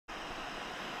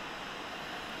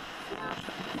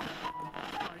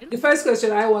The first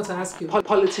question I want to ask you: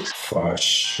 politics,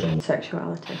 fashion,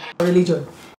 sexuality, religion,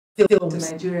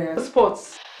 films, Nigeria,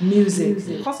 sports, music.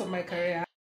 Because of my career,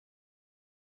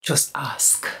 just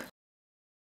ask.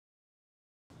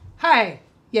 Hi,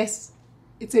 yes,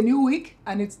 it's a new week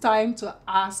and it's time to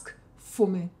ask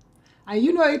FUNMI. And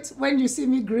you know it when you see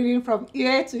me grinning from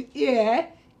ear to ear,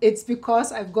 it's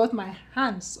because I've got my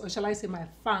hands, or shall I say my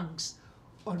fangs,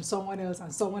 on someone else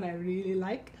and someone I really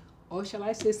like, or shall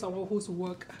I say someone whose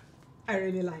work I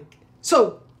really like.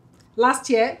 So, last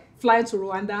year, flying to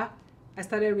Rwanda, I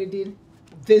started reading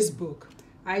this book.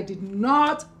 I did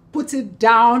not put it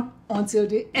down until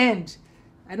the end.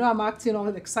 I know I'm acting all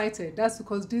excited. That's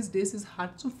because these days it's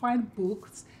hard to find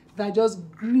books that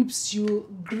just grips you,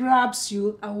 grabs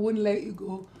you, and won't let you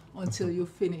go until you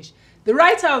finish. The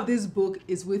writer of this book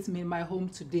is with me in my home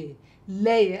today.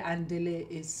 Leye Adenle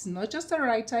is not just a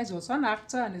writer, he's also an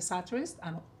actor and a satirist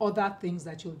and other things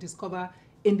that you'll discover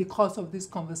in the course of this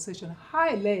conversation.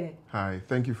 Hi, Leye. Hi,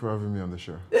 thank you for having me on the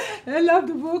show. I love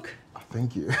the book. Oh,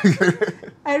 thank you.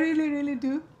 I really, really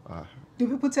do. Do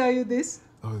people tell you this?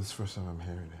 Oh, this is the first time I'm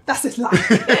hearing it. That's a lie.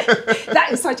 That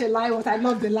is such a lie, but I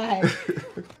love the lie.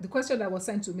 The question that was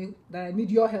sent to me that I need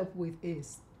your help with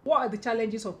is, what are the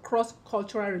challenges of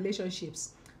cross-cultural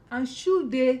relationships, and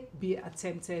should they be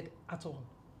attempted at all?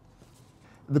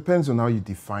 It depends on how you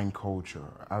define culture.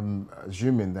 I'm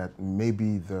assuming that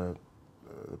maybe the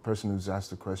person who's asked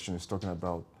the question is talking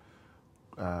about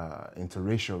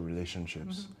interracial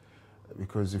relationships.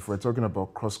 Because if we're talking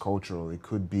about cross-cultural, it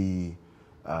could be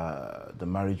the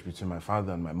marriage between my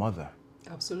father and my mother.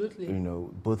 Absolutely. You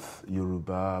know, both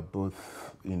Yoruba,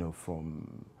 both, you know,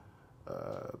 from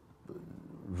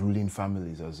ruling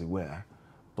families, as it were,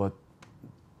 but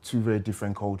two very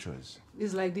different cultures.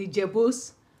 It's like the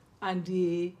Jebus and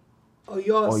the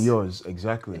Oyos. Oyos,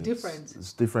 exactly. Different.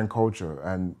 It's different culture,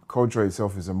 and culture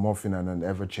itself is a morphing and an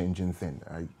ever-changing thing.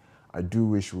 I do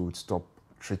wish we would stop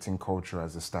treating culture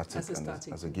as a static,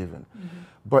 as a given.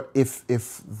 But if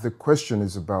the question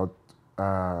is about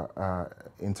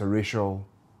interracial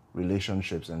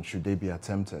relationships and should they be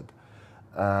attempted,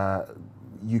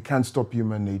 you can't stop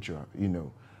human nature. You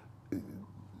know,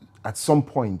 at some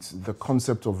point the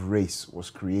concept of race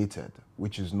was created,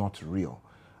 which is not real.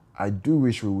 I do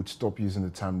wish we would stop using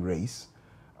the term race.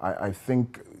 I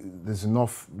think there's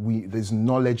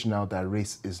knowledge now that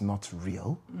race is not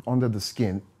real. Under the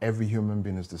skin, every human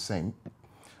being is the same.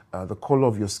 The color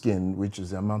of your skin, which is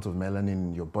the amount of melanin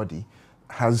in your body,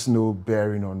 has no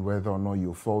bearing on whether or not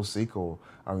you fall sick, or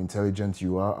how intelligent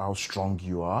you are, how strong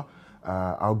you are,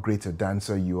 how great a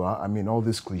dancer you are. I mean, all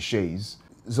these cliches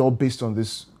is all based on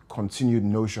this continued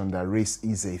notion that race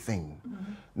is a thing.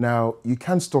 Now, you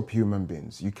can't stop human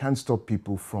beings. You can't stop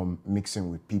people from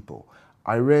mixing with people.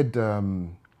 I read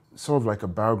sort of like a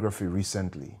biography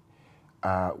recently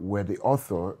where the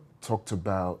author talked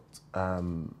about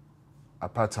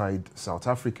apartheid South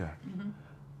Africa.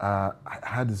 I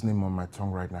had his name on my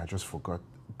tongue right now, I just forgot.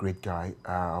 Great guy,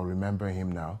 I'll remember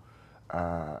him now.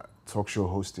 Talk show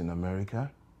host in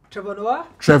America. Trevor Noah?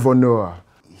 Trevor Noah.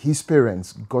 His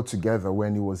parents got together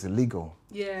when it was illegal.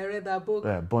 Yeah, I read that book.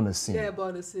 Born a Sin. Yeah,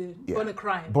 Born a Sin. Yeah. Born a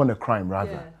Crime. Born a Crime,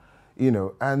 rather. Yeah. You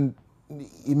know, and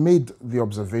he made the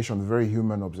observation, the very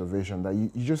human observation, that you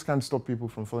just can't stop people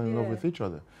from falling in love with each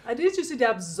other. And didn't you see the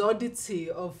absurdity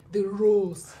of the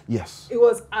rules? Yes. It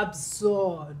was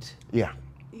absurd. Yeah.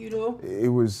 You know? It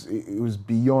was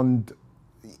beyond.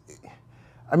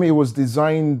 I mean, it was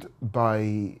designed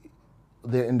by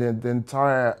the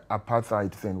entire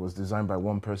apartheid thing was designed by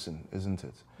one person, isn't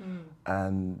it?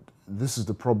 And this is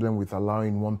the problem with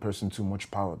allowing one person too much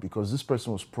power, because this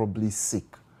person was probably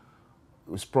sick,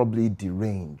 was probably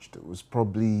deranged, was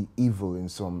probably evil in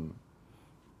some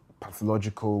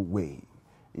pathological way,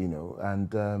 you know,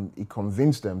 and it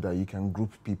convinced them that you can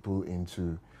group people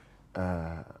into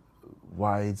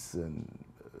whites and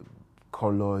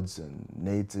coloreds and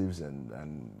natives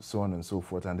and so on and so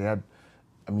forth. And they had,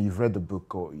 I mean, you've read the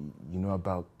book, or you know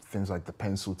about things like the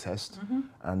pencil test,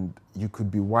 and you could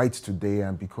be white today,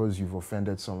 and because you've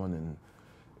offended someone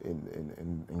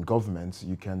in government,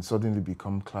 you can suddenly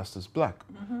become classed as black.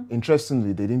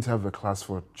 Interestingly, they didn't have a class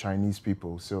for Chinese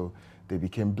people, so they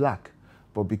became black.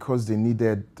 But because they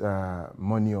needed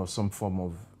money or some form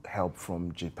of help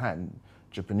from Japan,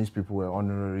 Japanese people were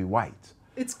honorary white.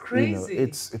 It's crazy. You know,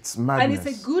 it's madness. And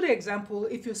it's a good example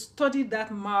if you study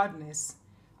that madness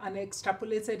and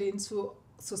extrapolate it into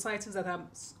societies that are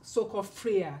so-called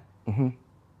freer.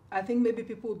 I think maybe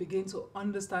people will begin to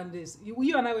understand this.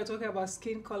 You and I were talking about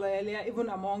skin color earlier, even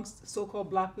amongst so-called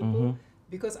black people,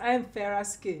 because I am fairer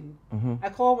skinned. I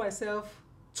call myself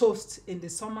toast in the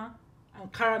summer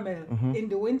and caramel in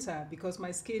the winter because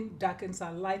my skin darkens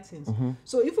and lightens.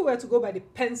 So if we were to go by the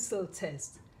pencil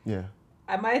test,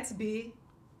 I might be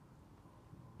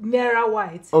nearer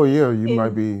white. Oh yeah, you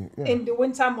might be in the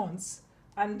winter months,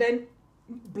 and then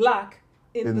black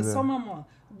in the summer month.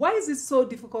 Why is it so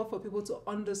difficult for people to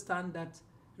understand that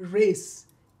race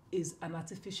is an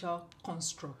artificial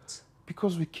construct?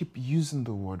 Because we keep using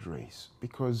the word race.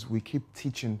 Because we keep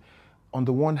teaching. On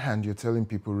the one hand, you're telling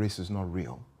people race is not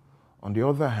real. On the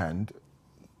other hand,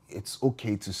 it's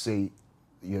okay to say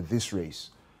you're this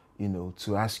race. You know,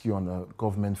 to ask you on a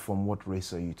government form, what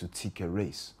race are you, to tick a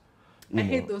race. I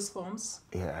hate those forms.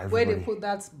 Yeah, where they put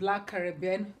that black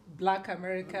Caribbean, black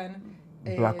American,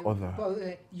 black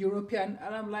other, European,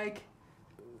 and I'm like.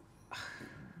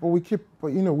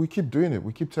 But you know, we keep doing it.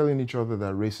 We keep telling each other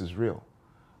that race is real,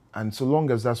 and so long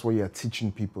as that's what you're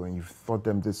teaching people, and you've taught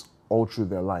them this all through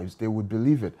their lives, they would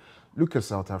believe it. Look at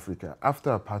South Africa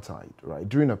after apartheid, right?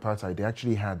 During apartheid, they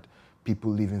actually had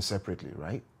people living separately,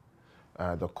 right?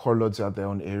 The coloureds had their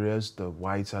own areas, the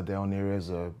whites had their own areas,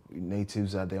 the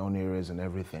natives had their own areas and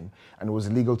everything. And it was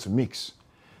illegal to mix.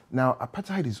 Now,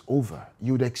 apartheid is over.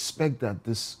 You would expect that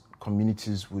these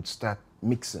communities would start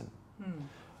mixing.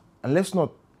 And let's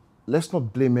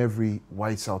not blame every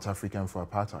white South African for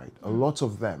apartheid. A lot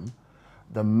of them,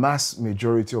 the mass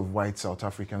majority of white South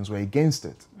Africans were against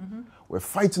it. We're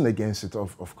fighting against it.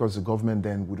 Of course, the government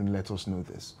then wouldn't let us know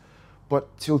this.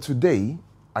 But till today,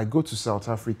 I go to South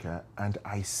Africa and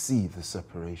I see the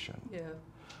separation. Yeah.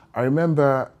 I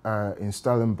remember in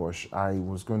Stellenbosch, I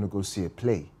was going to go see a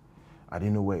play. I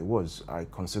didn't know where it was. I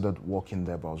considered walking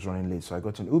there, but I was running late, so I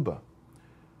got an Uber.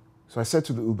 So I said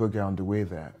to the Uber guy on the way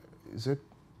there, is it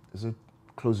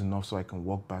close enough so I can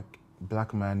walk back?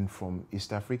 Black man from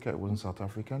East Africa, it wasn't South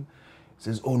African. He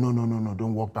says, oh, no,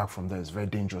 don't walk back from there. It's a very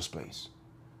dangerous place.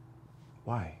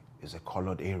 Why? It's a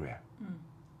colored area.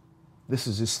 This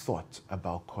is his thought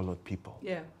about colored people.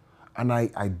 Yeah. And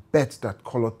I bet that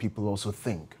colored people also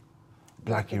think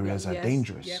black areas are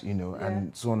dangerous, you know,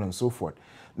 and so on and so forth.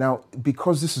 Now,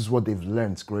 because this is what they've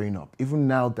learned growing up, even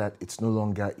now that it's no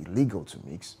longer illegal to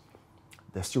mix,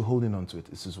 they're still holding on to it.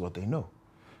 This is what they know.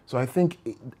 So I think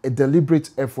a deliberate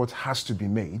effort has to be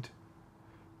made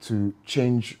to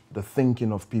change the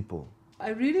thinking of people. I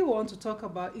really want to talk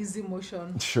about easy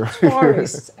motion Sure.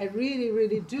 tourists. I really,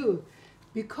 really do.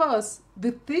 Because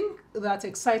the thing that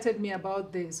excited me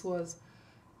about this was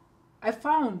I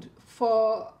found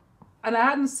and I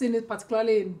hadn't seen it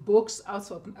particularly in books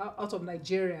out of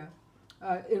Nigeria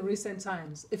in recent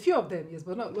times. A few of them, yes,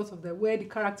 but not a lot of them, where the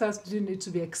characters didn't need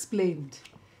to be explained.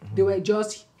 They were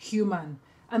just human.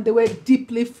 And they were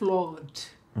deeply flawed.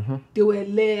 They were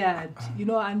layered, you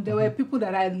know, and there were people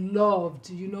that I loved,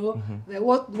 you know.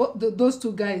 Those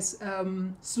two guys,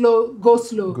 Go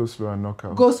Slow and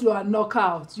Knockout. Go Slow and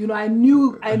Knockout. You know, I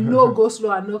know Go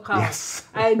Slow and Knockout. Yes.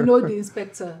 I know the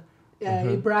inspector,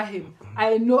 Ibrahim.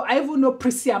 I even know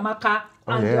Prissy Amaka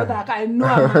and the other. I know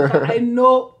Amaka. I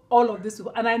know all of these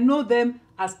people. And I know them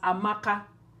as Amaka.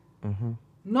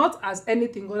 Not as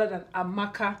anything other than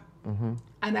Amaka.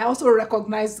 And I also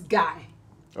recognize Guy.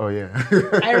 Oh, yeah.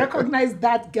 I recognize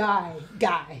that guy.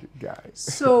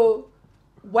 So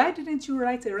why didn't you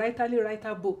write a writerly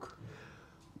writer book?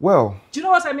 Well, do you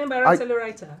know what I mean by writerly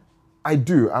writer? I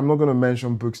do. I'm not going to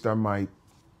mention books that might,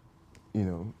 you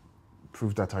know,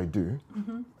 prove that I do.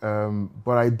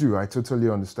 But I do. I totally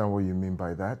understand what you mean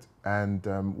by that. And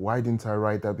why didn't I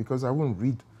write that? Because I wouldn't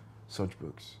read such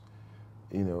books,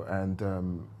 you know, and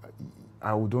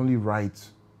I would only write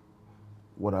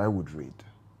what I would read.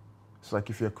 It's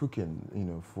like if you're cooking, you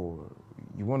know, if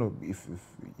you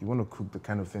want to cook the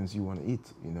kind of things you want to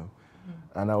eat, you know,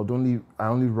 and I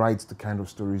only write the kind of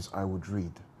stories I would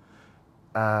read.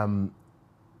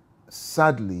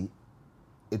 Sadly,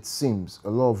 it seems a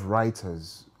lot of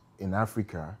writers in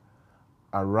Africa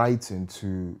are writing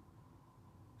to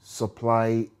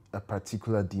supply a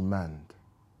particular demand,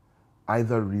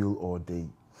 either real or they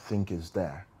think is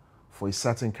there, for a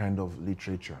certain kind of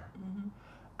literature.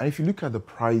 And if you look at the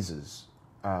prizes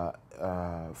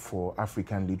for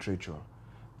African literature,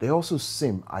 they also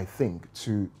seem, I think,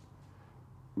 to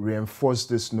reinforce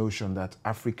this notion that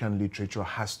African literature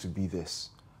has to be this,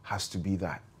 has to be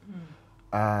that.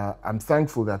 I'm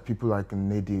thankful that people like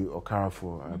Nnedi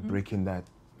Okorafor are breaking that,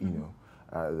 you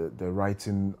know, the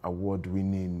writing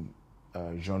award-winning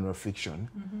genre fiction.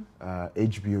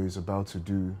 HBO is about to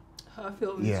do her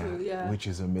film too, which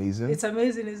is amazing. It's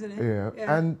amazing, isn't it?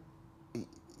 Yeah. And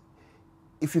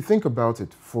if you think about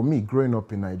it, for me, growing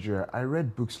up in Nigeria, I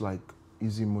read books like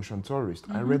Easy Motion Tourist.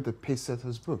 I read the Pace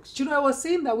Setters books. Do you know, I was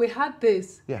saying that we had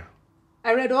this. Yeah.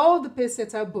 I read all the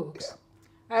Pacesetter books.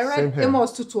 I read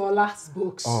Amos Tutuola's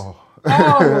books. Oh.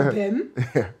 All of them.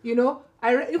 Yeah. You know,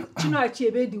 I read Chinua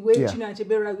Achebe, the way Chinua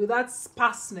Achebe writes, without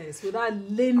sparseness, without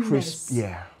leanness. Crisp,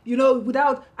 yeah. You know,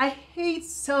 without, I hate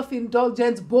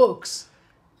self-indulgent books.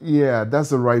 Yeah, that's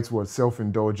the right word,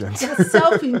 self-indulgent. They're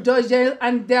self-indulgent,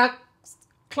 and they're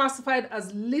classified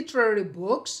as literary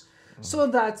books, so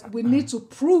that we need to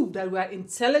prove that we are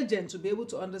intelligent to be able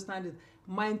to understand it.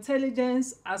 My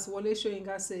intelligence, as Wole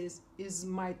Soyinka says, is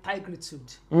my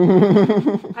tigritude.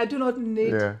 I do not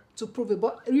need to prove it.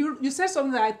 But you said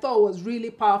something that I thought was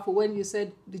really powerful when you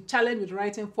said the challenge with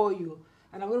writing for you,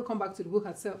 and I'm going to come back to the book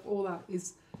itself, all that,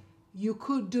 is you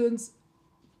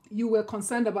were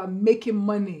concerned about making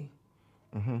money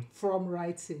from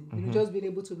writing. You know, just being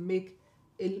able to make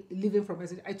a living from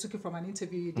it. I took it from an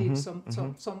interview you did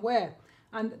somewhere.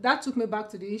 And that took me back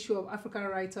to the issue of African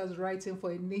writers writing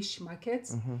for a niche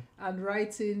market and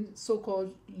writing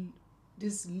so-called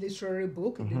this literary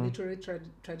book, the literary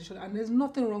tradition. And there's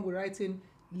nothing wrong with writing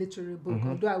literary book,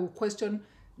 although I will question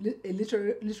a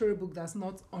literary book that's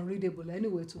not unreadable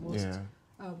anyway to most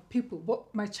people.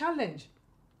 But my challenge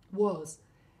was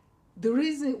the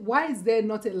reason, why is there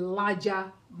not a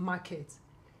larger market?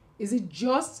 Is it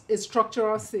just a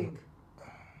structural thing?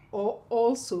 Or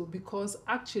also because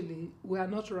actually we are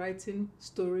not writing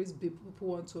stories people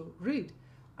want to read,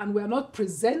 and we are not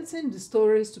presenting the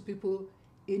stories to people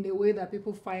in a way that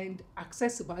people find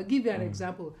accessible. I'll give you an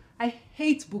example. I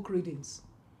hate book readings.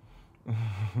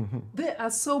 They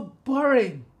are so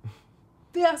boring.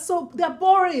 They're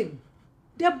boring.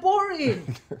 They're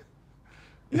boring.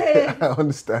 I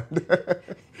understand.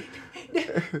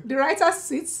 The writer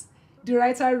sits, the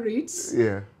writer reads.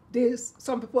 Yeah.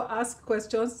 Some people ask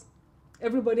questions.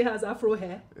 Everybody has afro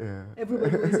hair. Yeah.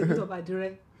 Everybody wears a bit of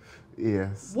adire.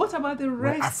 Yes. What about the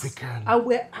rest? We're African.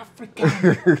 We're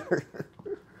African.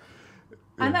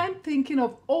 And I'm thinking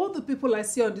of all the people I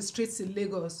see on the streets in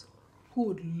Lagos who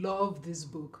would love this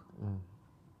book.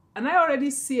 And I already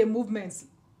see a movement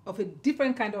of a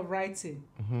different kind of writing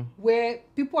where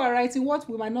people are writing what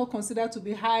we might not consider to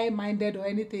be high-minded or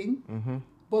anything,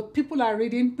 but people are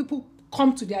reading, people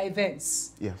come to their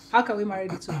events. Yes. How can we marry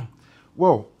the two?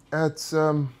 Well,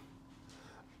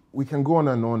 we can go on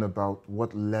and on about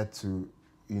what led to,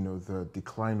 the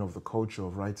decline of the culture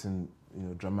of writing,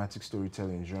 dramatic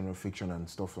storytelling, genre fiction, and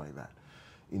stuff like that.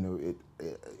 It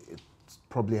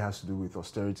probably has to do with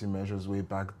austerity measures way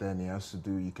back then. It has to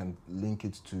do. You can link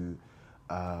it to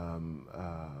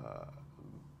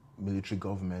military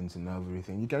government and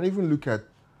everything. You can even look at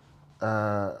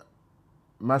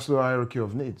Maslow hierarchy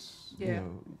of needs.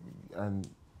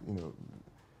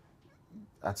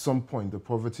 At some point the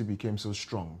poverty became so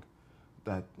strong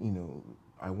that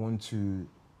I want to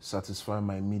satisfy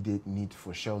my immediate need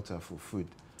for shelter, for food.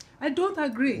 I don't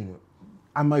agree.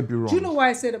 I might be wrong. Do you know why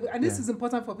I said that? And this is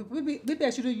important for people. Maybe I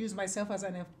shouldn't use myself as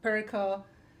an empirical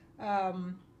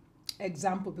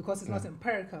example because it's not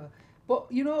empirical. But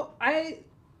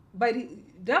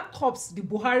that cops the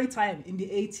Buhari time in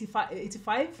the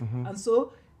 85 and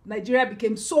so Nigeria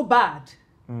became so bad.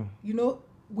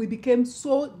 We became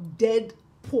so dead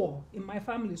poor in my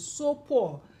family, so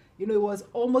poor. It was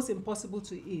almost impossible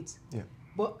to eat. Yeah.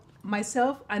 But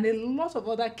myself and a lot of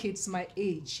other kids my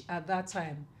age at that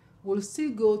time will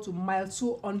still go to Mile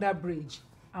 2 Under Bridge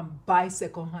and buy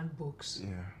secondhand books.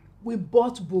 Yeah. We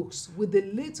bought books with the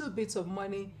little bits of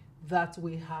money that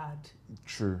we had.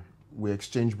 True. We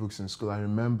exchanged books in school. I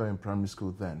remember in primary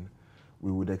school then,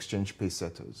 we would exchange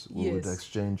Pacesetters. We would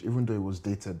exchange, even though it was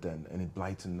dated then, and it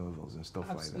Blyton novels and stuff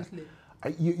like that.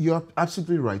 You're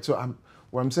absolutely right. So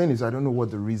what I'm saying is I don't know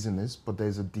what the reason is, but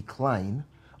there's a decline,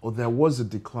 or there was a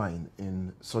decline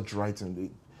in such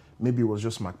writing. Maybe it was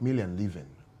just Macmillan leaving,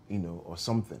 or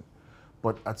something.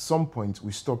 But at some point,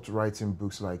 we stopped writing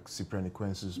books like Cyprian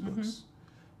Ekwensu's books.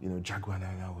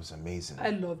 Jaguarana was amazing. I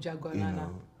love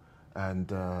Jaguarana.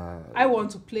 And I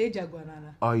want to play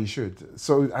Jaguarana. Oh, you should.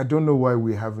 So I don't know why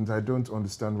we haven't. I don't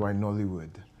understand why Nollywood,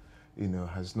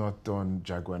 has not done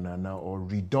Jaguarana or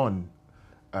redone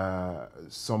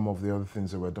some of the other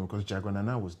things that were done, because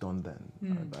Jaguarana was done then,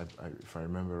 if I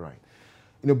remember right.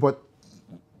 But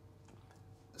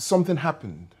something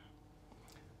happened.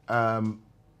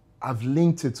 I've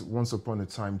linked it once upon a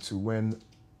time to when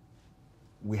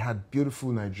we had beautiful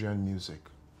Nigerian music.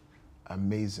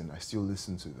 Amazing. I still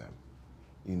listen to them.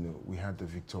 We had the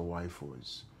Victor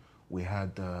Waifos. We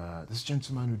had this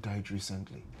gentleman who died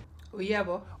recently.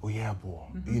 Oyabo.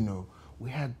 We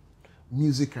had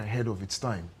music ahead of its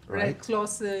time, right? Rex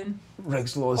Lawson.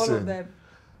 All of them.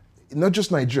 Not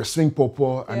just Nigeria, Swing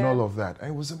Popo and all of that. And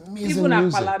it was amazing Even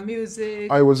music. Apala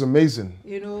music. It was amazing.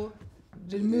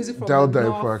 The music from Dal the Dai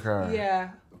north. Parker.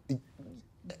 Yeah.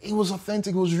 It was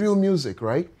authentic, it was real music,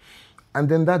 right? And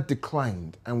then that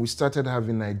declined, and we started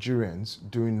having Nigerians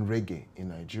doing reggae in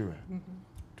Nigeria,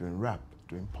 doing rap,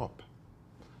 doing pop.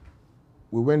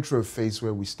 We went through a phase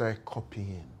where we started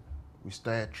copying. We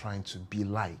started trying to be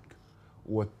like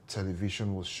what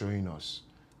television was showing us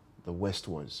the West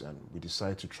was, and we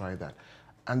decided to try that.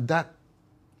 And that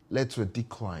led to a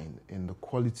decline in the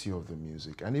quality of the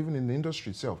music and even in the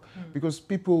industry itself. Because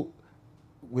people,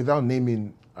 without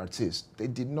naming artists, they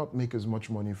did not make as much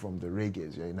money from the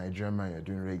reggae. You're in Nigerian man, you're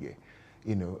doing reggae,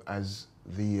 you know, as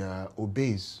the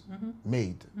Obeys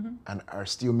made and are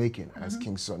still making, as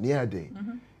King Sunny Ade,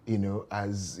 you know,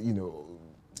 as, you know,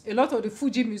 a lot of the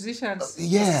Fuji musicians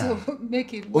yeah, so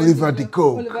making Oliver De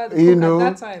Coke, Oliver De you Coke know.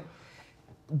 at that time.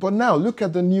 But now, look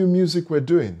at the new music we're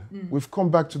doing. We've come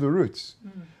back to the roots.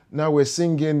 Now we're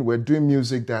singing, we're doing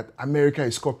music that America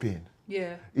is copying.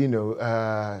 Yeah. You know,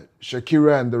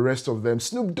 Shakira and the rest of them.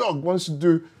 Snoop Dogg wants to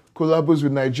do collabos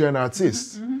with Nigerian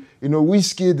artists. You know,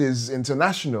 Wizkid is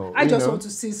international. I just know. want to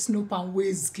see Snoop and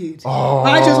Wizkid. Oh.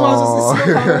 I just want to see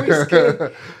Snoop and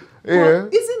Wizkid. Yeah.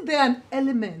 But isn't there an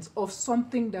element of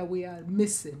something that we are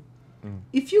missing?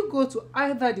 If you go to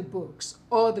either the books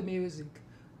or the music,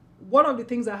 one of the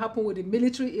things that happened with the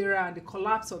military era and the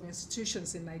collapse of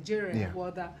institutions in Nigeria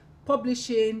was that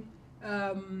publishing,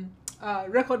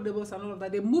 record labels and all of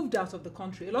that, they moved out of the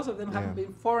country. A lot of them haven't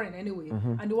been foreign anyway.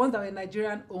 And the ones that were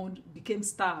Nigerian owned became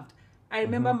starved. I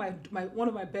remember one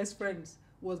of my best friends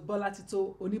was Bola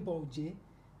Tito Onibowje.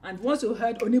 And once you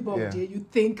heard Onibowje, you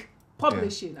think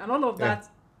publishing. And all of that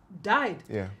died.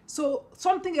 So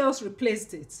something else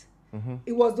replaced it.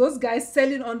 It was those guys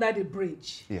selling under the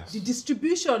bridge. The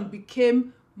distribution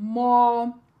became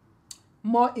more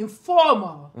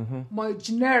informal, more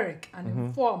generic and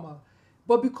informal.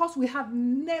 But because we have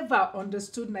never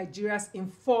understood Nigeria's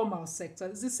informal sector,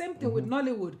 it's the same thing with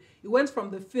Nollywood. It went from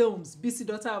the films, Bisi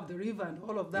Daughter of the River and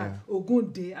all of that,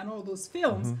 Ogunde and all those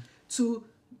films, to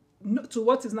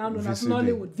what is now known as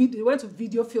Nollywood. They went to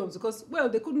video films because, well,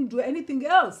 they couldn't do anything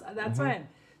else at that time.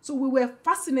 So we were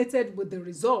fascinated with the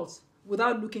results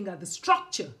without looking at the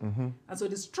structure. And so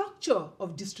the structure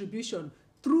of distribution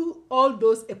through all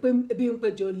those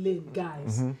Ebiumpejo Lane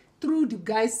guys, through the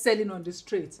guys selling on the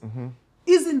streets,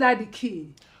 isn't that the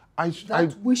key?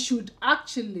 We should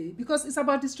actually, because it's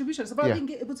about distribution, it's about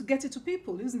being able to get it to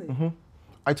people, isn't it?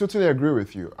 I totally agree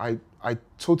with you. I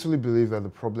totally believe that the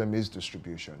problem is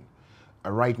distribution.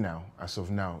 Right now, as of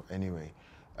now, anyway.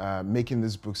 Making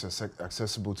these books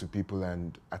accessible to people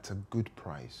and at a good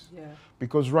price.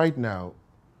 Because right now,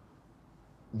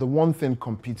 the one thing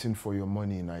competing for your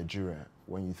money in Nigeria,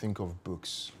 when you think of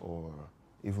books or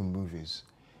even movies,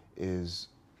 is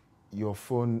your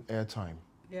phone airtime.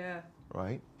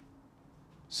 Right?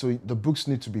 So the books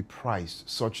need to be priced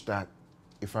such that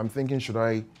if I'm thinking, should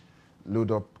I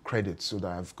load up credits so that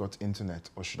I've got internet,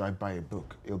 or should I buy a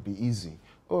book? It'll be easy.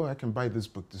 Oh, I can buy this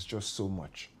book, there's just so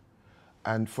much.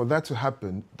 And for that to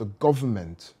happen, the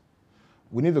government,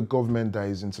 we need a government that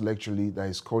is intellectually, that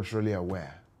is culturally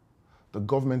aware. The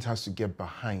government has to get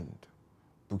behind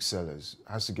booksellers,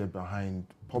 has to get behind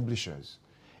publishers.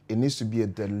 It needs to be a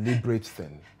deliberate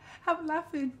thing. I'm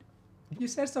laughing. You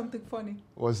said something funny.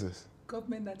 What's this?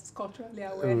 Government that is culturally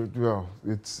aware. Well,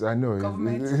 I know.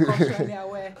 Government culturally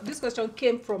aware. This question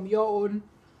came from your own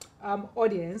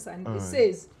audience, and it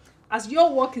says, as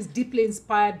your work is deeply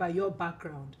inspired by your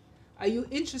background, are you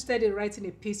interested in writing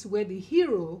a piece where the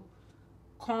hero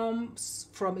comes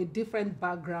from a different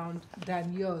background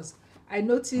than yours? I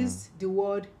noticed the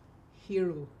word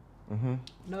hero,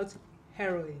 not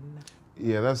heroine.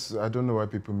 Yeah, I don't know why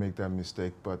people make that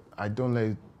mistake, but I don't let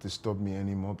it disturb me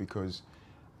anymore because,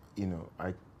 you know,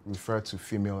 I refer to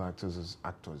female actors as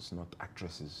actors, not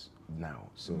actresses now.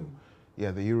 So,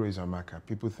 yeah, the hero is Amaka.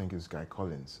 People think it's Guy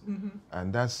Collins.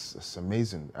 And that's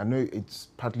amazing. I know it's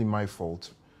partly my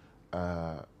fault,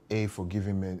 for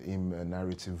giving him a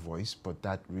narrative voice, but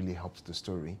that really helped the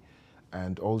story.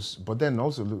 And also, but then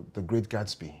also look, The Great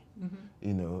Gatsby,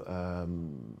 you know,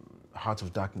 Heart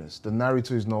of Darkness. The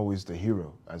narrator is not always the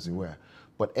hero, as it were.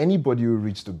 But anybody who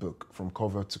reads the book from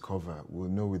cover to cover will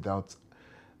know without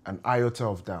an iota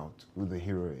of doubt who the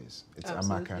hero is. It's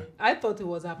Amaka. I thought it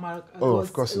was Amaka. Oh,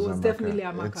 of course it was Amaka. Definitely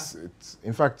Amaka.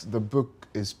 In fact, the book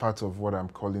is part of what I'm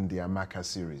calling the Amaka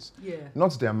series.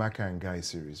 Not the Amaka and Guy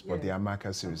series, but the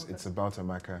Amaka series. It's about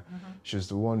Amaka. She's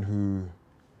the one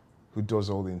who does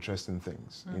all the interesting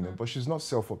things, you know. But she's not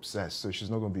self-obsessed, so she's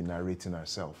not going to be narrating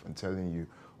herself and telling you,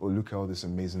 oh, look at all these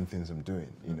amazing things I'm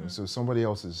doing, you know. So somebody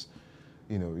else is,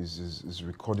 you know, is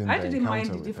recording. I didn't mind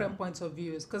the different points of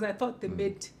views because I thought they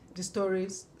made the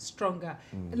stories stronger.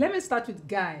 Let me start with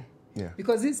Guy. Yeah.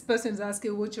 Because this person is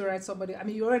asking, would you write somebody? I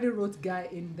mean, you already wrote Guy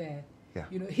in there. Yeah.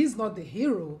 You know, he's not the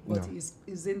hero, but No.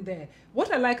 he's in there.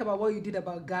 What I like about what you did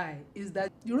about Guy is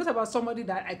that you wrote about somebody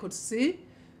that I could see.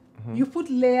 You put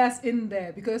layers in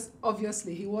there because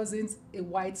obviously he wasn't a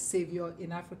white savior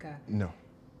in Africa. No.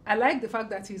 I like the fact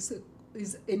that he's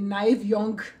a naive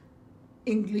young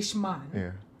Englishman.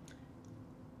 Yeah.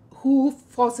 Who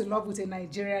falls in love with a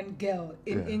Nigerian girl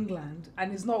in Yeah. England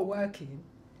and is not working,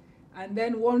 and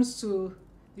then wants to,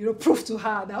 you know, prove to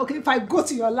her that, okay, if I go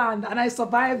to your land and I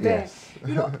survive there, Yes.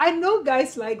 you know, I know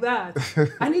guys like that.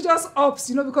 And he just opts,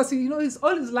 you know, because he, you know,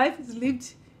 all his life is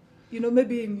lived, you know,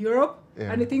 maybe in Europe,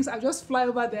 Yeah. and he thinks, I'll just fly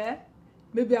over there,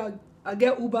 maybe I'll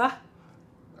get Uber.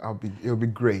 It'll be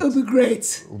great. It'll be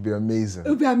great. It'll be amazing.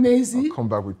 It'll be amazing. I'll come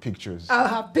back with pictures. I'll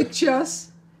have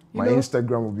pictures. My know.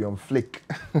 Instagram will be on flick.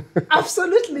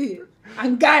 Absolutely.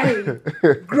 And Guy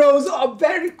grows up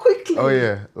very quickly. Oh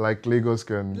yeah, like Lagos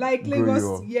can Like grow you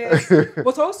Lagos, up. yes.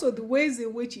 But also the ways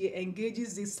in which he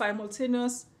engages the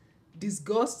simultaneous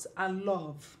disgust and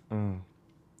love.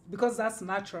 Because that's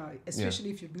natural, especially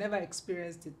if you've never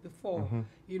experienced it before.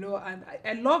 You know, and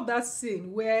I love that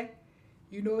scene where,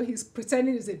 you know, he's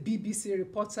pretending he's a BBC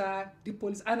reporter, the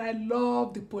police, and I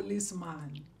love the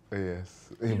policeman. Yes,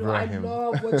 You know, I Ibrahim.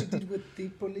 love what you did with the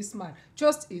policeman.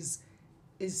 Just his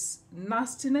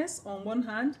nastiness on one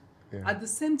hand, Yeah. at the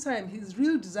same time, his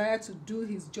real desire to do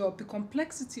his job, the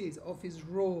complexities of his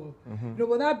role. You know,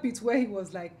 but that bit where he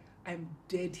was like, I'm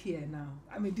dead here now.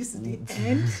 I mean, this is the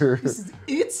end. This is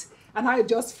it. And how it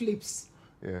just flips.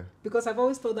 Yeah. Because I've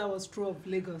always thought that was true of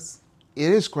Lagos. It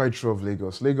is quite true of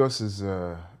Lagos. Lagos is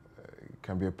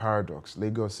can be a paradox.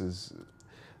 Lagos is,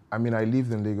 I mean, I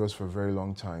lived in Lagos for a very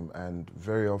long time, and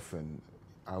very often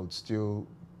I would still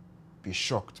be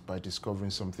shocked by discovering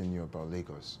something new about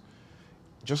Lagos.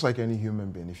 Just like any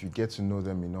human being, if you get to know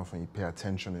them enough and you pay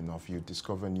attention enough, you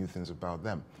discover new things about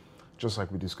them. Just like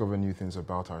we discover new things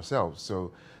about ourselves.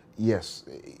 So, yes,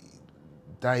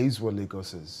 that is what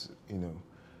Lagos is, you know.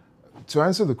 To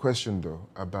answer the question, though,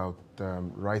 about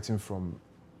writing from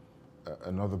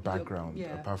another background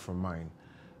Yeah. apart from mine,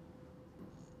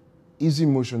 Easy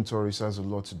Motion Tourist has a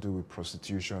lot to do with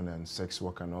prostitution and sex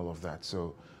work and all of that.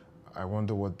 So I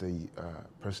wonder what the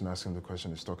person asking the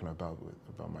question is talking about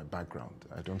my background.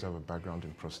 I don't have a background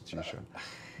in prostitution.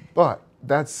 But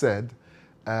that said,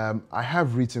 I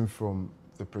have written from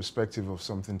the perspective of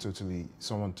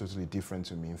someone totally different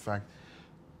to me. In fact,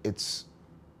 it's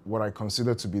what I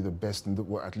consider to be the best,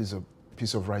 well, at least a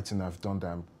piece of writing I've done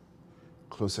that I'm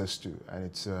closest to. And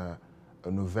it's a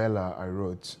novella I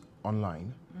wrote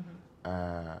online.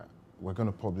 We're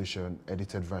going to publish an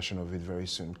edited version of it very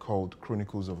soon called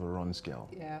Chronicles of a Runs Girl.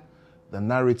 Yeah. The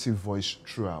narrative voice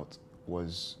throughout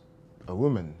was a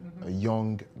woman, a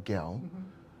young girl,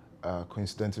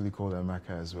 coincidentally called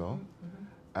Amaka as well.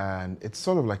 And it's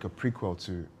sort of like a prequel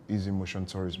to Easy Motion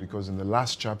Tourist because in the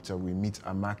last chapter we meet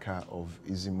Amaka of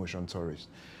Easy Motion Tourist.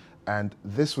 And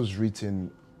this was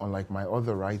written, unlike my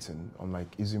other writing, unlike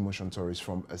Easy Motion Tourist,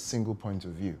 from a single point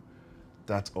of view,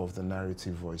 that of the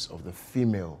narrative voice, of the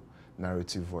female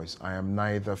narrative voice. I am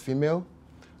neither female,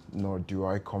 nor do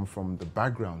I come from the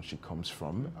background she comes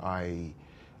from. I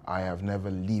have never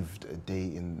lived a day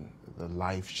in the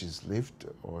life she's lived,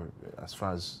 or as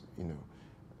far as, you know,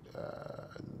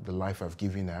 the life I've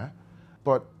given her.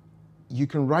 But you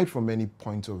can write from any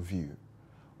point of view.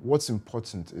 What's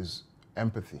important is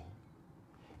empathy.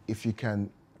 If you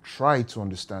can try to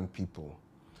understand people,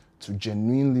 to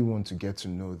genuinely want to get to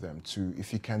know them,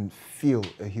 if you can feel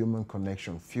a human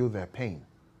connection, feel their pain,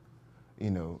 you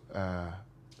know,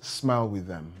 smile with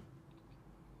them,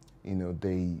 you know,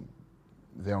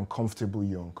 they're uncomfortable,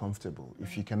 you're uncomfortable.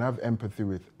 If you can have empathy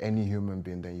with any human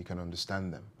being, then you can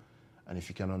understand them. And if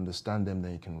you can understand them,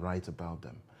 then you can write about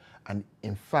them. And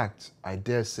in fact, I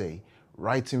dare say,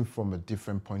 writing from a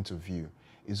different point of view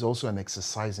is also an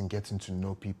exercise in getting to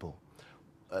know people.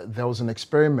 There was an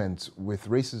experiment with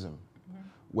racism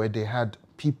where they had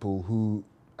people who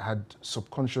had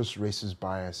subconscious racist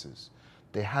biases.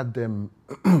 They had them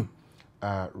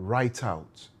write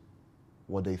out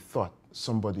what they thought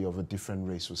somebody of a different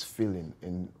race was feeling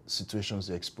in situations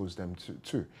they exposed them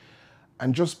to.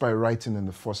 And just by writing in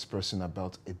the first person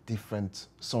about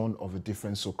someone of a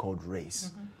different so-called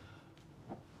race,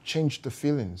 changed the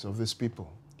feelings of these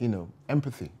people. You know,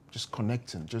 empathy, just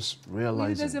connecting, just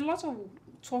realizing. There's a lot of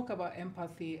talk about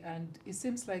empathy, and it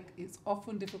seems like it's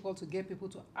often difficult to get people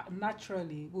to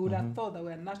naturally, we would have thought that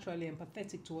we're naturally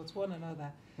empathetic towards one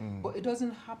another, but it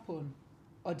doesn't happen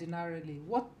ordinarily.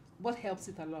 What helps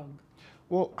it along?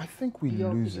 Well, I think we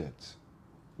lose it.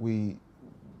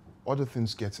 other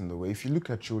things get in the way. If you look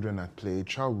at children at play, a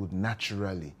child would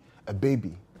naturally, a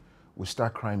baby, will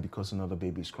start crying because another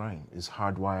baby is crying. It's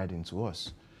hardwired into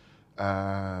us.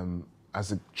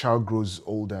 As a child grows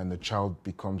older and the child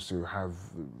becomes to have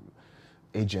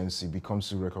agency, becomes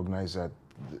to recognize that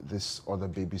this other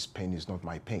baby's pain is not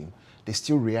my pain, they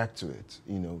still react to it.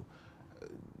 You know,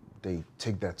 they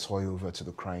take their toy over to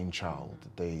the crying child.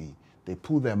 They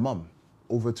pull their mum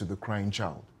over to the crying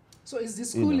child. So is the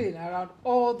schooling around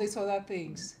all these other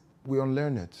things? We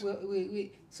unlearn it. So,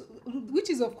 which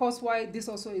is, of course, why this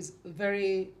also is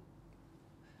very,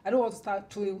 I don't want to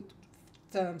start throwing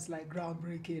terms like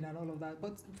groundbreaking and all of that,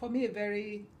 but for me, a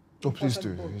very please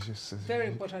do. Very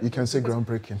important. You can say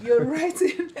groundbreaking. You're right,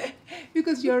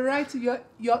 because you're right.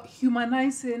 You're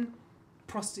humanizing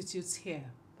prostitutes here.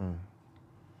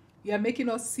 You're making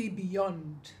us see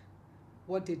beyond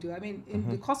what they do. I mean, in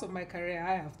the course of my career,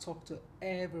 I have talked to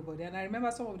everybody, and I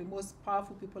remember some of the most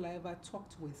powerful people I ever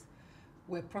talked with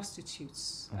were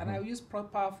prostitutes, and I use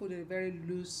powerful in a very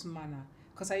loose manner,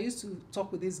 because I used to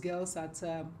talk with these girls at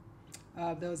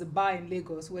there was a bar in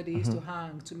Lagos where they used to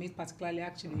hang to meet, particularly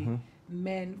actually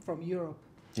men from Europe.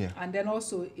 Yeah. And then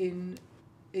also in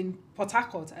Port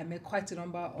Harcourt, I met quite a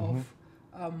number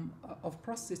of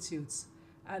prostitutes,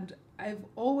 and I've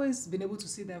always been able to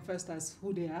see them first as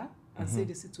who they are and see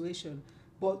the situation.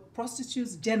 But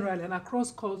prostitutes generally and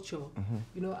across culture,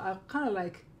 you know, are kind of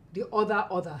like the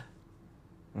other.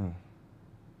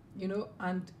 You know,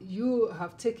 and you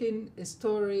have taken a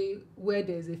story where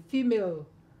there's a female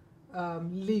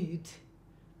lead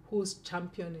who's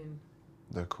championing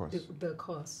the cause. The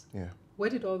cause. Yeah. Where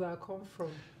did all that come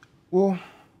from? Well,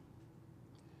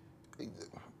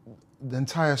 the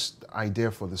entire idea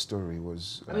for the story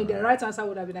was... I mean, the right answer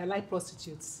would have been, I like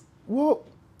prostitutes. Well,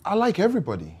 I like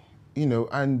everybody, you know,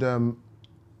 and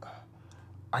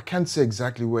I can't say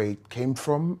exactly where it came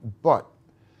from, but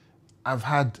I've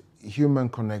had human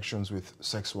connections with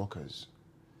sex workers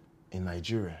in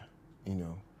Nigeria, you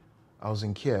know. I was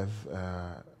in Kiev,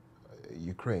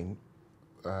 Ukraine,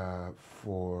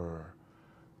 for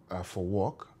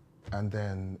work, and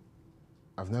then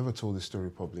I've never told this story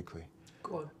publicly.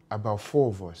 God. About 4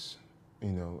 of us,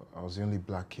 you know, I was the only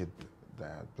black kid,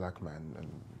 black man, and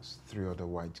 3 other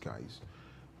white guys.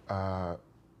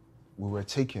 We were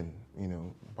taken, you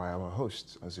know, by our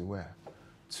host, as it were,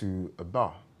 to a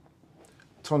bar.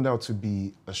 Turned out to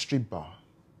be a street bar.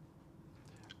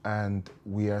 And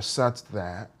we are sat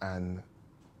there, and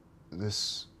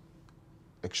this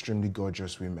extremely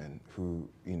gorgeous women who,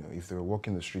 you know, if they were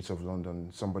walking the streets of London,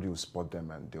 somebody will spot them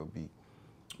and they'll be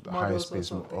the highest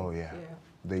paid. Oh yeah.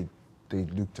 They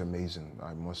looked amazing,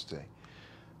 I must say.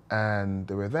 And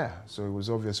they were there. So it was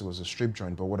obvious it was a strip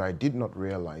joint, but what I did not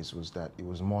realize was that it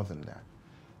was more than that.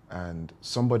 And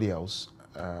somebody else,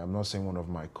 I'm not saying one of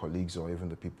my colleagues or even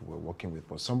the people we're working with,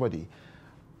 but somebody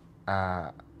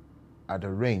had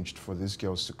arranged for these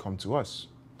girls to come to us.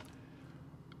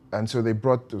 And so they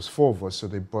brought, there was 4 of us, so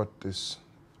they brought this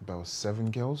about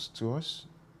 7 girls to us,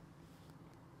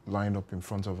 lined up in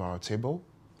front of our table.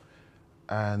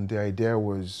 And the idea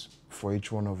was for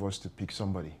each one of us to pick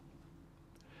somebody.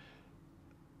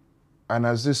 And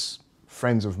as these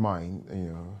friends of mine,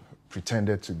 you know,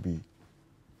 pretended to be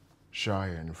shy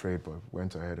and afraid, but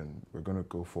went ahead and we're going to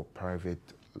go for private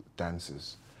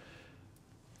dances,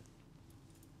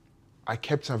 I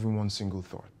kept having one single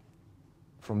thought.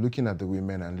 From looking at the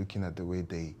women and looking at the way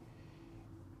they...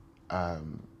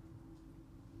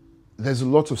 there's a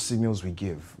lot of signals we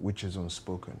give, which is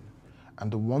unspoken. And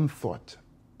the one thought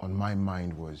on my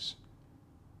mind was,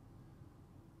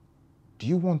 do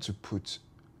you want to put,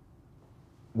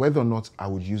 whether or not I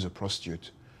would use a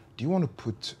prostitute, do you want to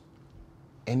put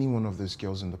any one of these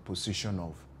girls in the position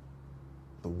of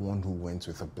the one who went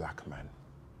with a black man?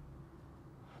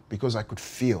 Because I could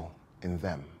feel in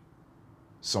them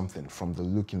something from the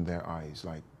look in their eyes,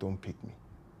 like, don't pick me.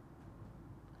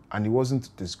 And it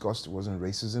wasn't disgust, it wasn't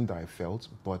racism that I felt,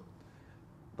 but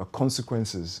the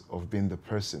consequences of being the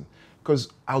person. Because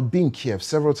I'll be in Kiev,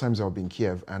 several times I'll be in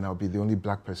Kiev, and I'll be the only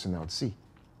black person I'll see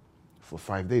for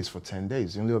 5 days, for 10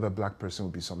 days. The only other black person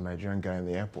will be some Nigerian guy in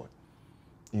the airport,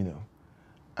 you know.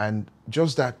 And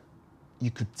just that,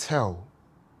 you could tell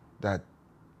that,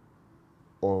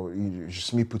 or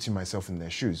just me putting myself in their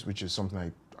shoes, which is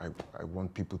something I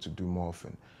want people to do more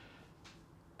often.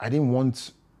 I didn't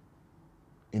want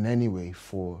in any way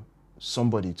for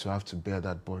somebody to have to bear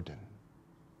that burden.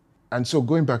 And so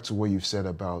going back to what you've said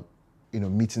about, you know,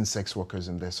 meeting sex workers,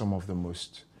 and they're some of the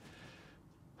most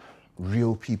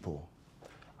real people,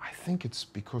 I think it's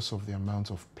because of the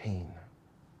amount of pain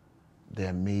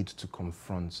they're made to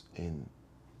confront in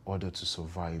order to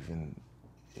survive in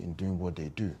in doing what they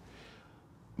do.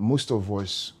 Most of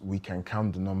us, we can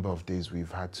count the number of days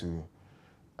we've had to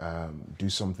do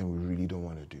something we really don't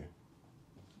want to do.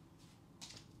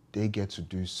 They get to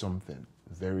do something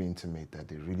very intimate that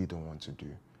they really don't want to do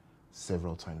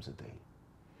several times a day.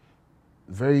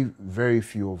 Very, very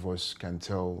few of us can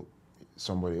tell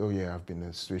somebody, oh yeah, I've been in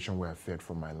a situation where I feared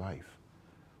for my life.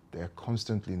 They're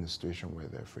constantly in a situation where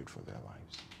they're afraid for their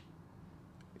lives.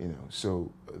 You know,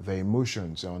 so their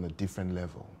emotions are on a different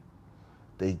level.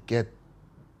 They get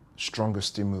stronger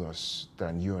stimulus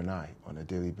than you and I on a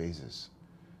daily basis.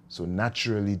 So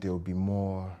naturally there'll be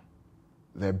more,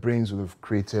 their brains will have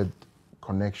created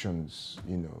connections,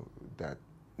 you know, that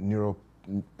neural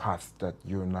path that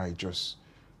you and I just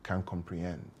can't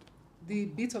comprehend. The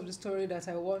bit of the story that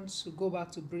I want to go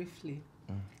back to briefly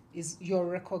is your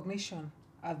recognition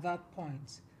at that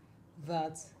point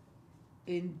that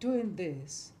in doing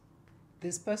this,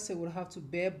 this person will have to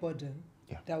bear burden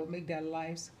that will make their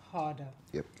lives harder.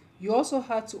 Yep. You also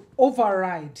had to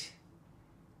override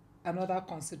another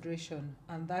consideration,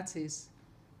 and that is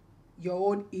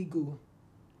your own ego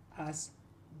as,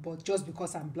 but just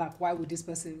because I'm black, why would this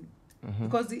person?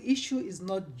 Because the issue is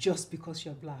not just because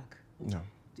you're black. No.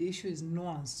 The issue is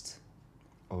nuanced.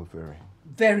 Oh, very.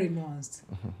 Very nuanced.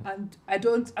 And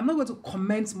I'm not going to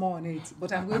comment more on it,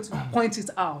 but I'm going to point it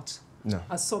out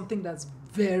as something that's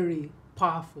very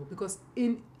powerful, because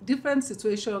in different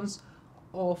situations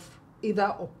of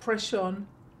either oppression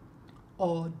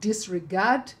or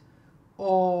disregard,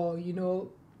 or, you know,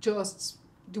 just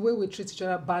the way we treat each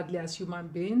other badly as human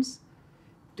beings,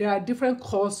 there are different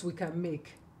calls we can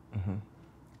make.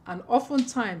 And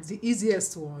oftentimes the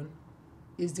easiest one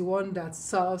is the one that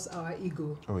serves our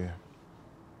ego. Oh yeah.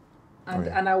 And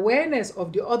an awareness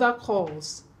of the other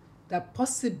calls that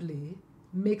possibly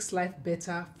makes life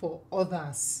better for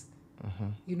others.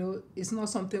 You know, it's not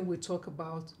something we talk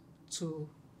about too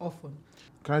often.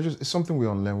 It's something we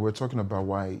unlearn. We're talking about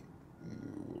why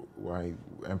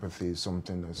empathy is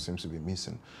something that seems to be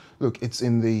missing. Look, it's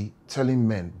in the telling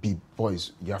men,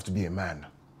 boys, you have to be a man.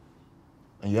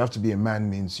 And you have to be a man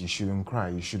means you shouldn't cry,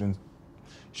 you shouldn't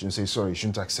say sorry, you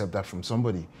shouldn't accept that from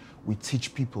somebody. We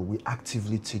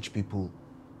actively teach people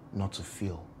not to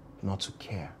feel, not to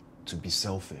care, to be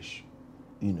selfish,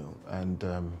 you know, and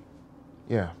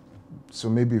yeah. So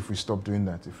maybe if we stop doing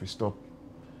that, if we stop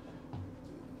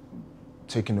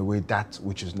taking away that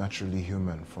which is naturally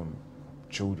human from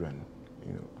children,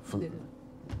 you know,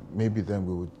 maybe then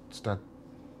we would start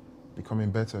becoming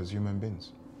better as human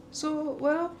beings. So,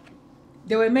 well,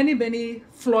 there were many, many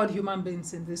flawed human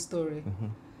beings in this story,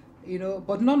 you know,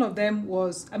 but none of them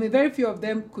was, I mean, very few of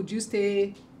them could you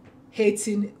stay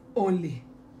hating only.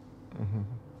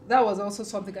 That was also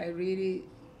something I really,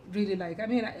 really like. I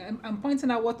mean, I'm pointing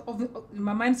out what, in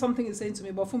my mind, something is saying to me,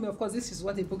 but for me, of course, this is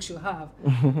what a book should have.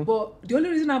 But the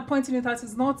only reason I'm pointing it out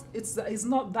is it's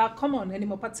not that common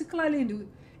anymore, particularly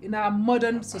in our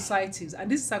modern societies,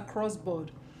 and this is across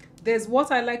board. There's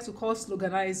what I like to call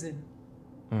sloganizing.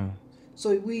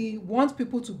 So we want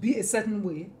people to be a certain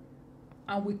way,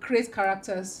 and we create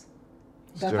characters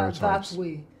that are that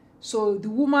way. So the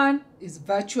woman is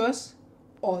virtuous,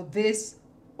 or this,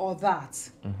 or that.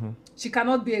 She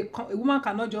cannot be a woman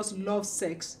cannot just love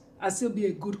sex and still be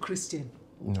a good Christian.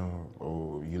 No,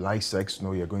 oh, you like sex?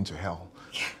 No, you're going to hell.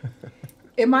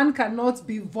 A man cannot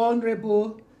be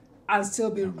vulnerable and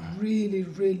still be really,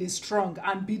 really strong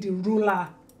and be the ruler.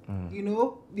 You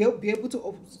know, be able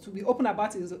to be open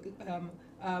about his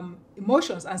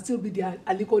emotions and still be the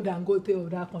Aliko Dangote of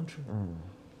that country.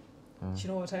 Do you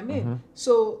know what I mean?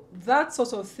 So that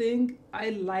sort of thing I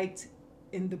liked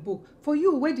in the book. For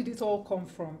you, where did it all come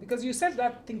from? Because you said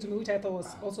that thing to me, which I thought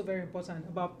was also very important,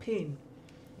 about pain.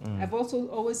 I've also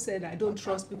always said I don't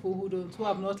trust people who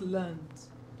have not learned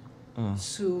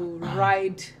to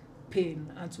ride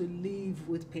pain and to live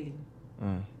with pain.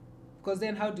 Because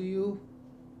then how do you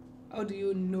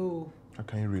know? How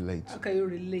can you relate? How can you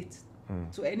relate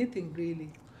to anything,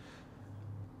 really?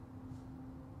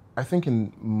 I think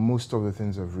in most of the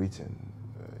things I've written,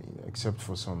 except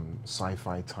for some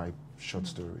sci-fi type short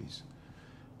stories,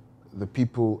 the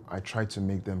people, I try to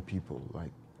make them people,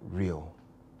 like real.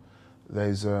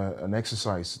 There's an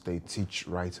exercise they teach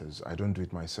writers, I don't do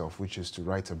it myself, which is to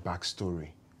write a backstory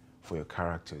for your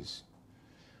characters.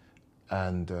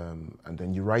 And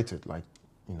then you write it like,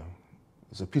 you know,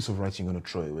 it's a piece of writing you're going to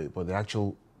throw away, but the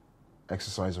actual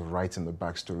exercise of writing the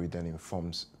backstory then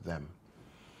informs them.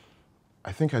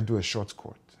 I think I do a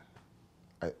shortcut.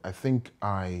 I think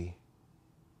I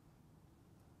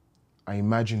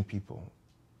imagine people.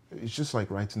 It's just like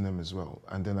writing them as well.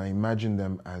 And then I imagine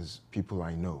them as people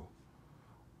I know,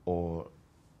 or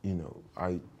you know,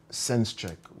 I sense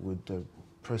check, would the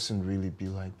person really be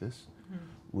like this?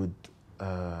 Would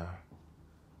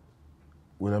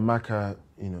Amaka,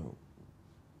 you know,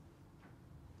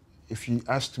 if you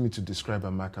asked me to describe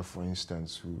Amaka, for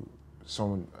instance, who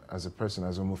someone as a person,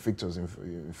 as Homo fictus,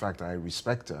 in fact, I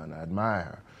respect her and I admire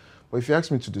her. But if you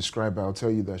ask me to describe her, I'll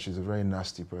tell you that she's a very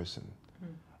nasty person.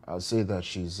 I'll say that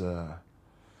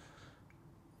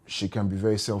she can be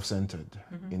very self-centered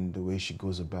in the way she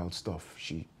goes about stuff.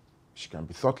 She can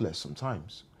be thoughtless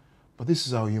sometimes. But this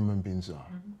is how human beings are.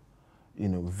 You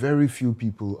know, very few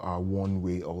people are one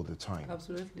way all the time.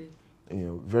 Absolutely. You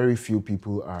know, very few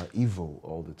people are evil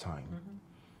all the time.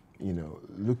 You know,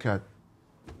 look at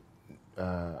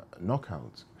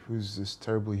Knockout, who's this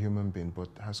terrible human being but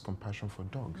has compassion for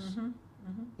dogs.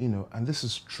 You know, and this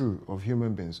is true of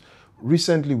human beings.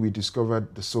 Recently, we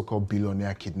discovered the so-called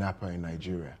billionaire kidnapper in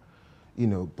Nigeria. You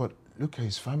know, but look at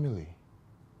his family.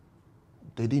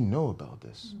 They didn't know about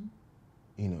this.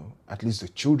 You know, at least the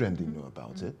children didn't know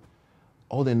about it.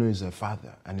 All they know is their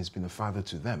father, and he's been a father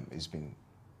to them. He's been,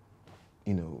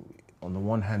 you know, on the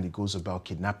one hand, he goes about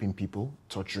kidnapping people,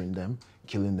 torturing them,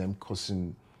 killing them,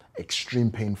 causing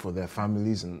extreme pain for their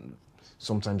families, and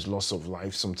sometimes loss of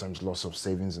life, sometimes loss of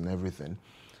savings and everything.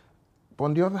 But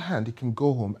on the other hand, he can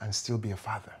go home and still be a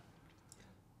father.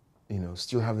 You know,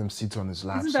 still have them sit on his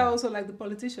lap. Isn't that also like the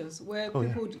politicians, where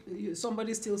people,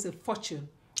 somebody steals a fortune?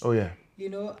 Oh, yeah. You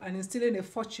know, and in stealing a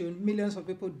fortune, millions of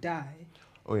people die.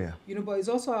 Oh, yeah. You know, but it's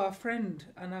also our friend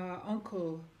and our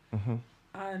uncle.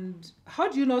 And how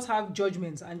do you not have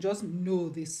judgments and just know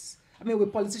this? I mean,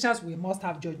 with politicians, we must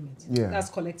have judgment. Yeah. That's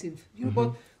collective. You know,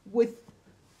 but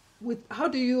with how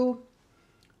do you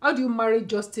marry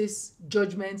justice,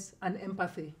 judgments, and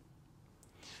empathy?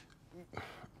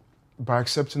 By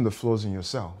accepting the flaws in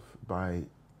yourself. I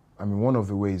mean, one of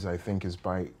the ways I think is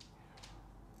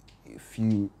if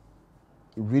you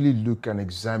really look and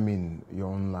examine your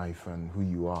own life and who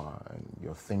you are and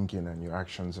your thinking and your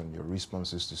actions and your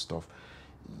responses to stuff,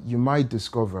 you might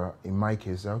discover, in my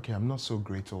case, that, okay, I'm not so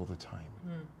great all the time.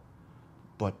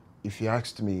 But if you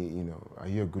asked me, you know, are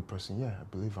you a good person? Yeah, I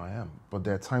believe I am. But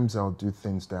there are times I'll do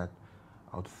things that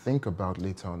I'll think about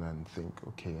later on and think,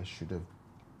 okay, I should have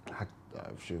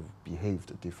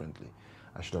behaved differently.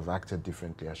 I should have acted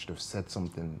differently. I should have said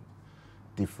something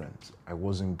different. I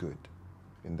wasn't good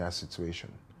in that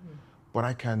situation. But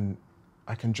I can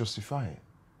justify it.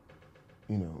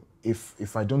 You know,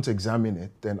 if I don't examine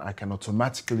it, then I can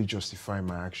automatically justify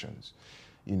my actions.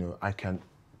 You know, I can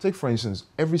take, for instance,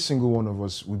 every single one of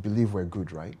us, we believe we're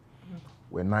good, right?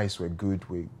 We're nice, we're good,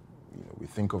 we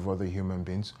think of other human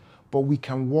beings, but we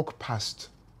can walk past,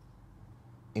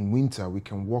 in winter, we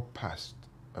can walk past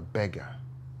a beggar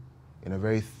in a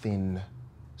very thin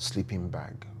sleeping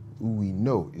bag who we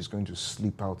know is going to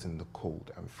sleep out in the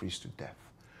cold and freeze to death.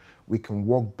 We can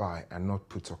walk by and not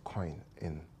put a coin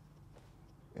in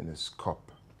his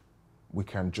cup. We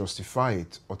can justify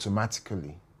it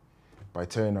automatically by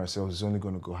telling ourselves he's only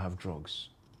going to go have drugs.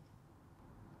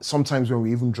 Sometimes when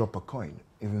we even drop a coin,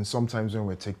 even sometimes when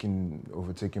we're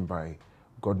overtaken by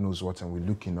God knows what, and we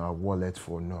look in our wallet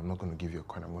for, no, I'm not going to give you a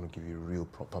coin, I'm going to give you real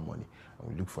proper money. And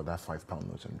we look for that £5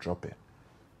 note and drop it.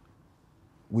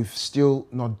 We've still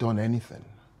not done anything.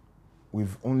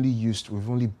 We've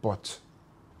only bought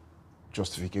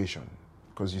justification,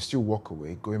 because you still walk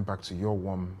away, going back to your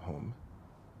warm home,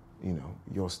 you know,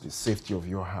 the safety of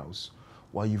your house,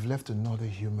 while you've left another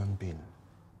human being.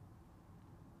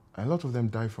 And a lot of them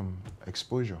die from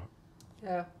exposure.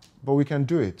 Yeah. But we can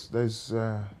do it. There's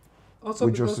also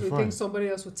because we think somebody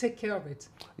else will take care of it.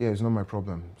 Yeah, it's not my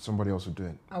problem. Somebody else will do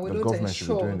it. And we don't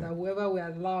ensure that whoever we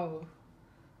allow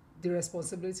the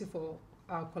responsibility for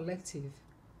our collective,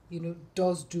 you know,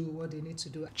 does do what they need to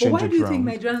do. But why do you think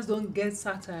Nigerians don't get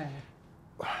satire?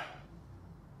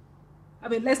 I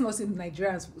mean, let's not say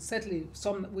Nigerians, certainly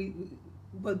some,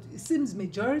 but it seems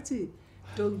majority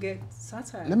don't get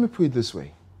satire. Let me put it this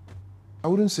way. I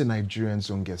wouldn't say Nigerians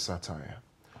don't get satire,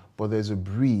 but there's a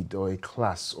breed or a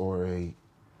class or a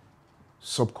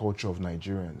subculture of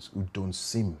Nigerians who don't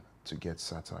seem to get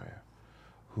satire,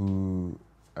 who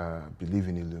believe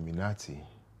in Illuminati,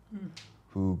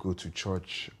 who go to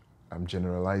church. I'm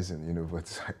generalizing, you know,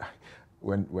 but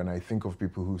when I think of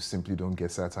people who simply don't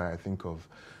get satire, I think of,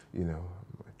 you know,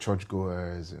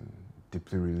 churchgoers and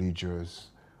deeply religious,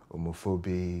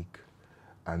 homophobic,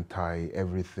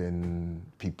 anti-everything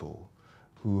people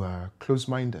who are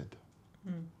close-minded.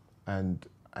 And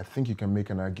I think you can make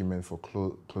an argument for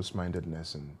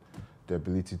close-mindedness and the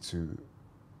ability to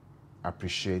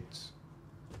appreciate,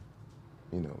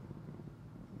 you know,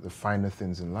 the finer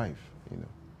things in life, you know.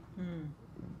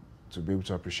 to be able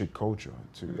to appreciate culture.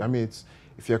 I mean,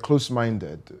 if you're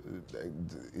close-minded,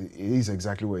 it is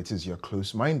exactly what it is. You're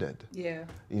close-minded. Yeah.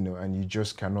 You know, and you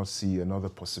just cannot see another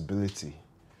possibility.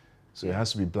 So it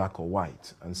has to be black or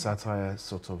white. And satire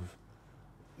sort of,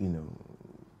 you know,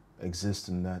 exists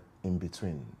in that in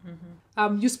between.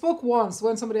 You spoke once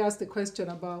when somebody asked a question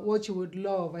about what you would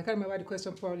love. I can't remember the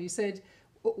question probably. You said,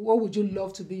 what would you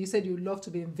love to be? You said you'd love to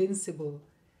be invincible.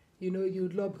 You know,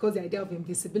 you'd love, because the idea of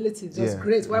invisibility is just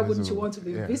great. Why wouldn't you want to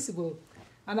be invisible?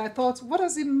 And I thought, what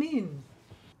does it mean?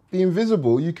 Be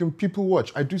invisible, you can people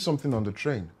watch. I do something on the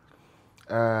train.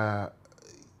 Part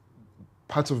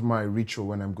of my ritual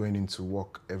when I'm going into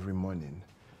work every morning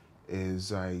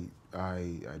is I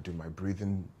do my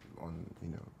breathing on, you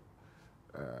know,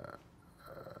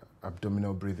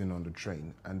 abdominal breathing on the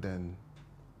train. And then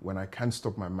when I can't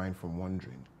stop my mind from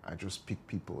wandering, I just pick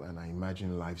people and I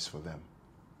imagine lives for them.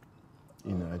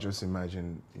 You know, I just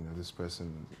imagine, you know, this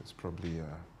person is probably,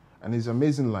 and it's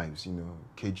amazing lives, you know,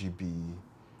 KGB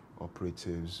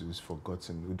operatives who's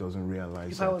forgotten, who doesn't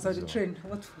realize. If I was on the train,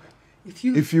 what? If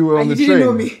you were on the train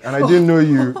know me. and I didn't know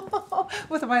you,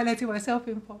 what am I letting myself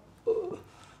in for?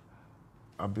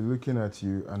 I'll be looking at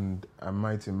you and I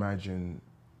might imagine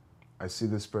I see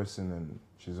this person and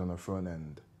she's on her phone,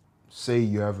 and say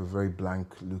you have a very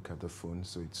blank look at the phone,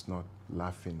 so it's not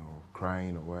laughing or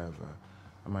crying or whatever.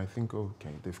 I might think,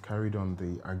 okay, they've carried on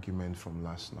the argument from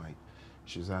last night.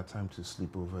 She's had time to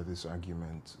sleep over this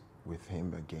argument with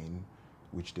him again,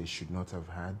 which they should not have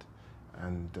had.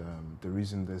 And the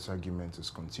reason this argument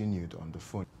is continued on the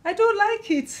phone. I don't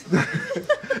like it.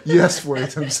 You asked for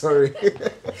it, I'm sorry.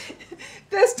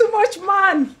 There's too much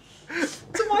man.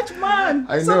 Too much man.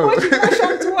 I know. So much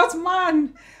emotion towards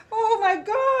man. Oh my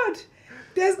God.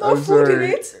 There's no food in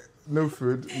it. No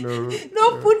food, no.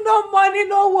 No food, no money,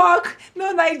 no work,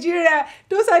 no Nigeria.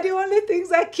 Those are the only things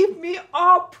that keep me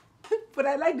up. But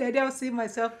I like the idea of seeing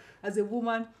myself as a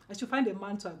woman. I should find a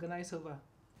man to organize over.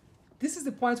 This is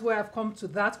the point where I've come to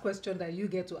that question that you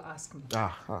get to ask me.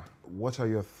 What are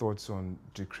your thoughts on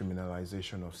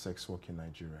decriminalization of sex work in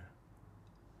Nigeria?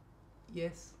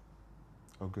 Yes.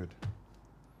 Oh, good.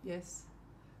 Yes.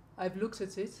 I've looked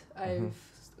at it.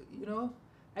 You know,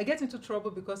 I get into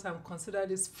trouble because I'm considered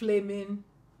this flaming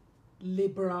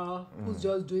liberal who's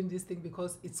just doing this thing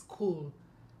because it's cool.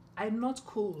 I'm not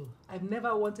cool. I've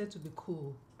never wanted to be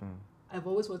cool. I've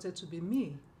always wanted to be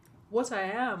me. What I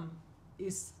am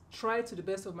is try to the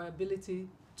best of my ability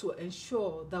to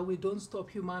ensure that we don't stop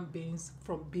human beings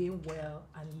from being well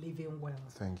and living well.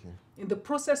 Thank you. In the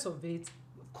process of it,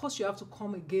 of course, you have to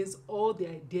come against all the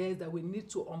ideas that we need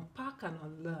to unpack and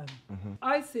unlearn.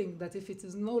 I think that if it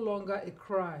is no longer a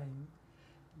crime,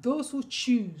 those who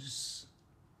choose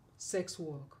sex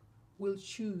work will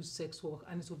choose sex work,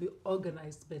 and it will be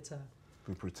organized better.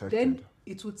 Be protected. Then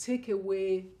it will take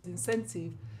away the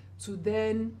incentive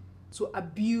to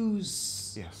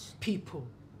abuse people.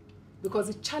 Because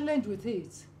the challenge with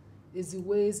it is the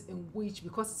ways in which,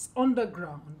 because it's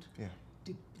underground,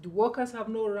 the workers have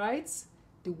no rights,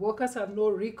 the workers have no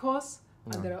recourse,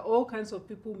 and there are all kinds of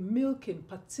people milking,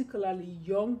 particularly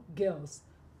young girls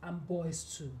and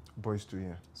boys too. Boys too,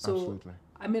 yeah. So, absolutely.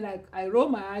 I mean, I roll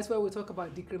my eyes when we talk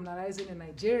about decriminalizing in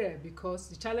Nigeria, because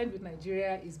the challenge with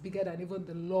Nigeria is bigger than even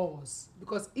the laws.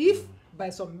 Because if by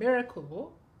some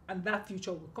miracle, and that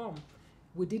future will come,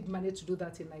 we did manage to do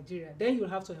that in Nigeria, then you'll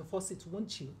have to enforce it,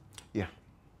 won't you? Yeah.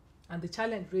 And the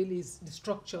challenge really is the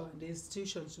structure and the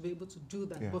institutions to be able to do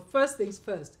that. Yeah. But first things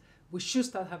first, we should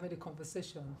start having a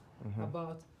conversation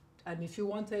about, and if you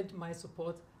wanted my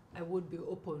support, I would be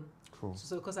open. Cool.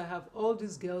 So, because I have all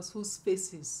these girls whose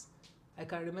faces, I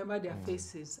can remember their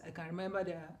faces, I can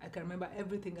remember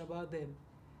everything about them,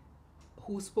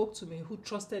 who spoke to me, who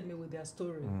trusted me with their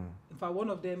story. In fact, one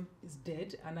of them is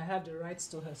dead, and I have the rights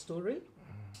to her story.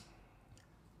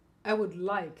 I would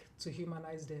like to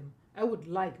humanize them. I would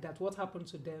like that what happened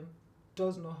to them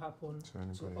does not happen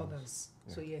to others.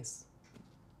 Yeah. So yes.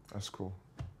 That's cool.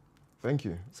 Thank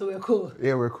you. So we're cool.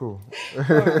 Yeah, we're cool.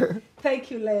 Right. Thank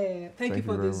you, Leye. Thank you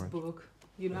for this book.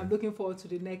 You know, I'm looking forward to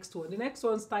the next one. The next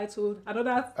one's titled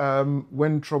another.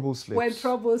 When Trouble Sleeps. When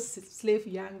Trouble Sleeps,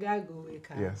 Yanga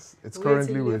Goweka. Yes, it's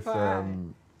currently with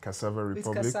Cassava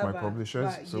Republic, my publishers.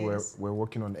 Right, so we're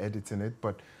working on editing it,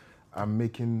 but I'm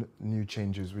making new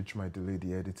changes which might delay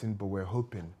the editing. But we're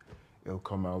hoping it'll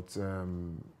come out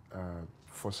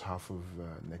first half of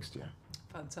next year.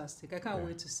 Fantastic! I can't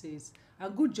wait to see it.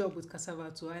 And good job with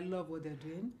Cassava too. I love what they're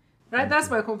doing. Right, that's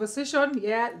my conversation.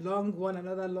 Yeah, long one,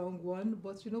 another long one.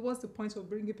 But you know, what's the point of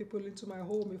bringing people into my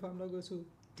home if I'm not going to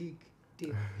dig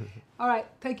deep? All right,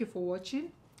 thank you for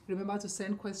watching. Remember to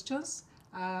send questions.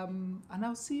 And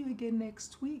I'll see you again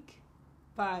next week.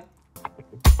 Bye.